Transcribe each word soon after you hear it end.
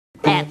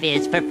F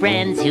is for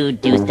friends who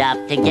do stuff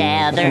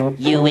together.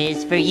 U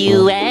is for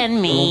you and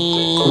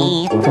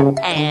me.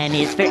 N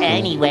is for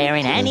anywhere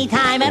and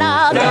anytime at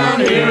all.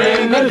 Down here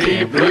in the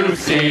deep blue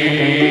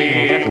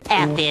sea.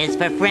 F is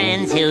for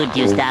friends who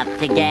do stuff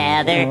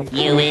together.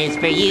 U is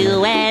for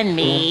you and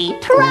me.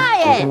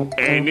 Try it!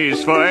 N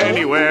is for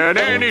anywhere and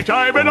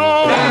anytime at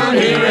all. Down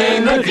here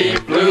in the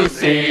deep blue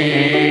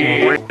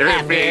sea.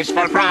 F is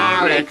for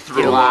frolic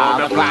through all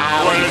the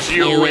flowers.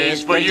 U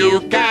is for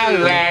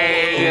ukulele.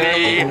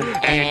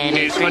 N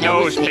is for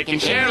nose picking,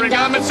 sharing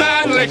gum and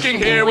sun licking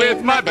here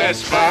with my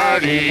best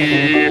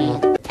buddy.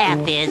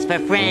 F is for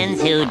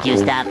friends who do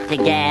stuff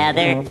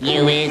together.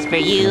 U is for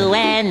you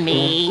and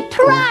me.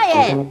 Try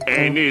it!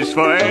 N is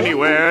for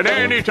anywhere and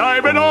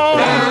anytime at all.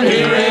 Down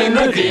here in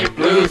the deep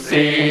blue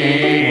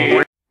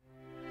sea.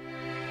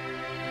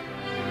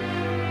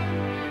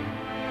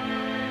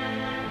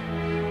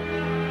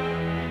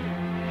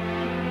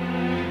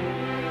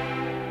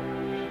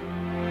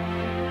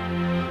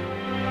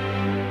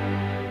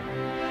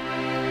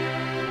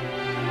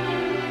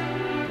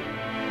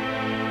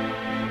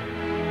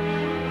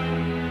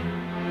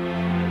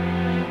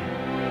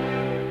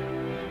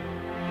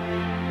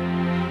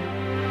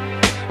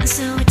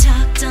 So we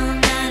talked all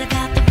night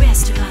about the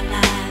rest of our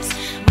lives,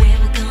 where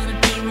we're gonna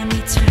be when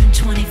we turn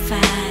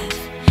 25.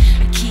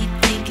 I keep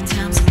thinking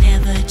times will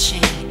never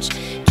change.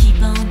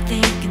 Keep on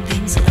thinking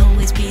things will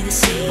always be the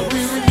same. But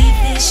when we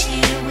leave this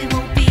year, we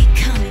won't be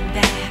coming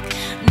back.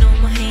 No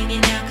more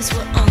hanging out cause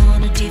we're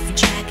on a different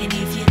track. And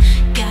if you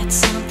got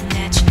something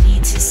that you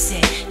need to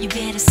say, you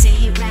better say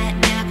it right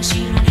now cause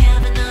you don't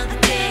have another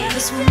day.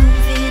 Cause we're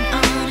moving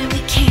on and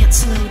we can't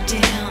slow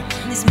down.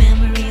 These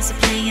memories are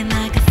playing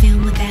like a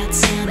film without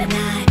sound. And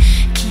I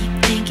keep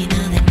thinking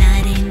of that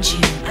night in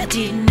June. I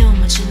didn't know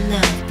much of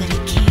love, but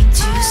it came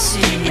too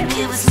soon. And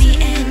it was me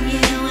and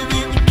you, and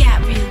then we got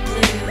real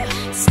blue.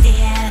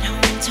 Stay at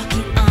home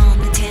talking on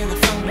the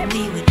telephone, and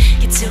we would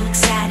get so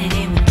excited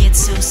and we'd get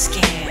so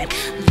scared,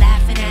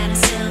 laughing at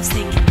ourselves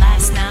thinking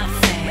life's not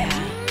fair.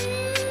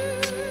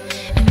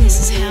 And this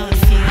is how it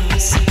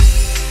feels.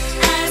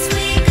 As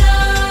we go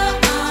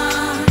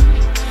on,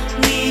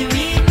 we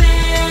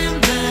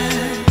remember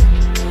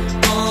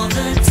all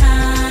the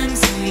times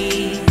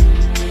we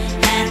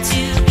had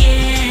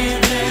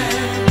together.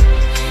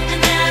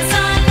 And as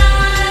our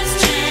lives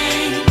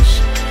change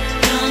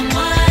from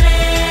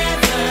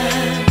whatever,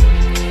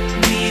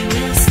 we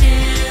will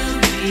still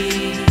be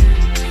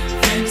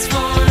friends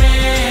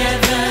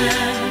forever.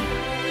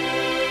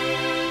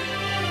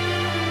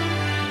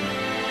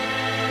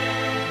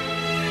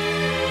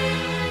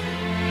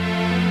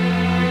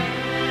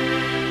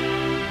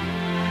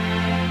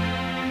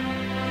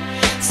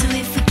 So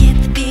if we get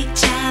the big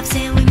jobs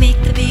and we make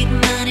the big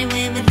money,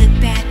 when we look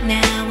back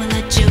now, will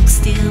our jokes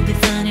still be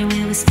funny?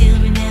 Will we still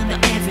remember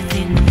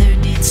everything we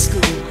learned in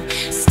school?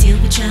 Still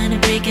be trying to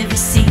break every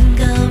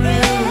single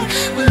rule?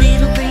 Will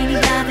little brainy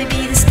Bobby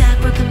be the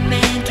stockbroker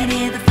man? Can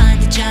he ever find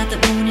a job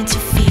that won't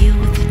interfere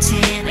with the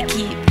tan? I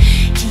keep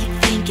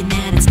thinking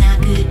that it's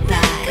not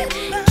goodbye.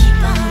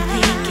 Keep on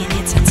thinking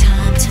it's our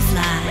time to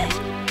fly.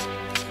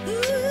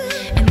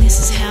 And this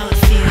is how it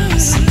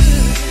feels.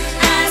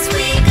 As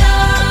we go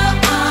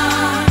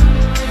on,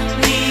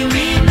 we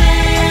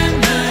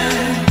remember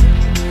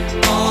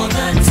all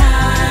the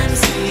times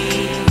we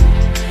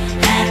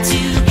had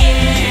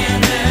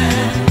together.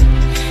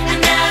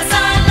 And as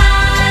our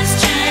lives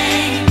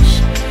change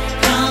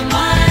from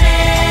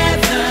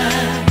whatever,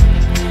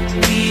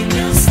 we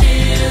will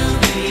still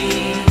be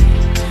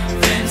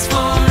friends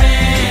forever. Friends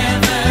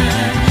forever.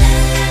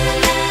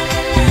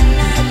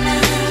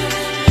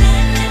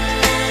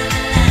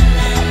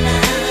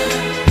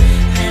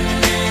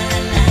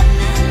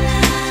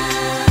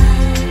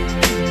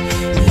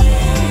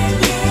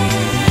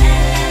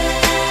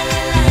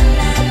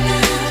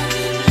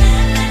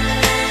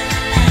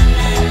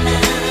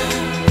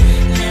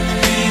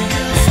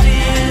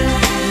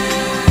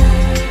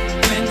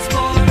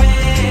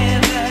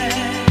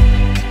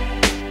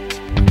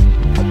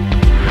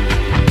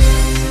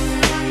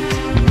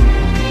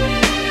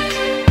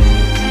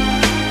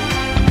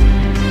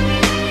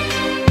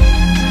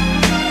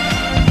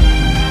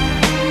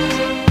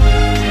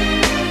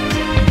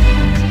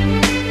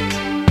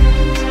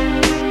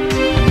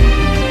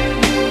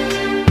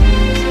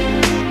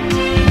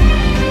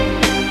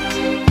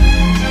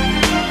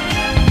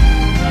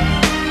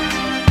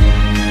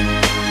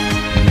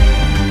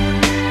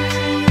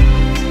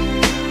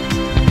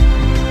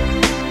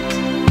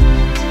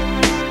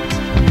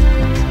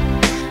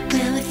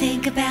 Will we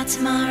think about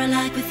tomorrow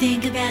like we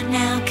think about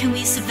now? Can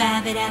we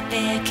survive it out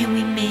there? Can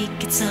we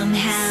make it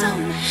somehow?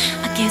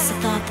 I guess I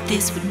thought that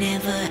this would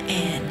never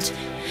end,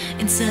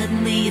 and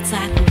suddenly it's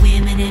like we're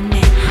women and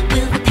men.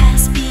 Will the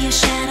past be a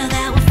shadow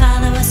that will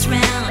follow us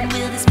round?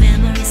 Will these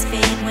memories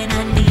fade when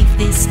I leave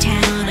this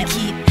town? I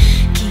keep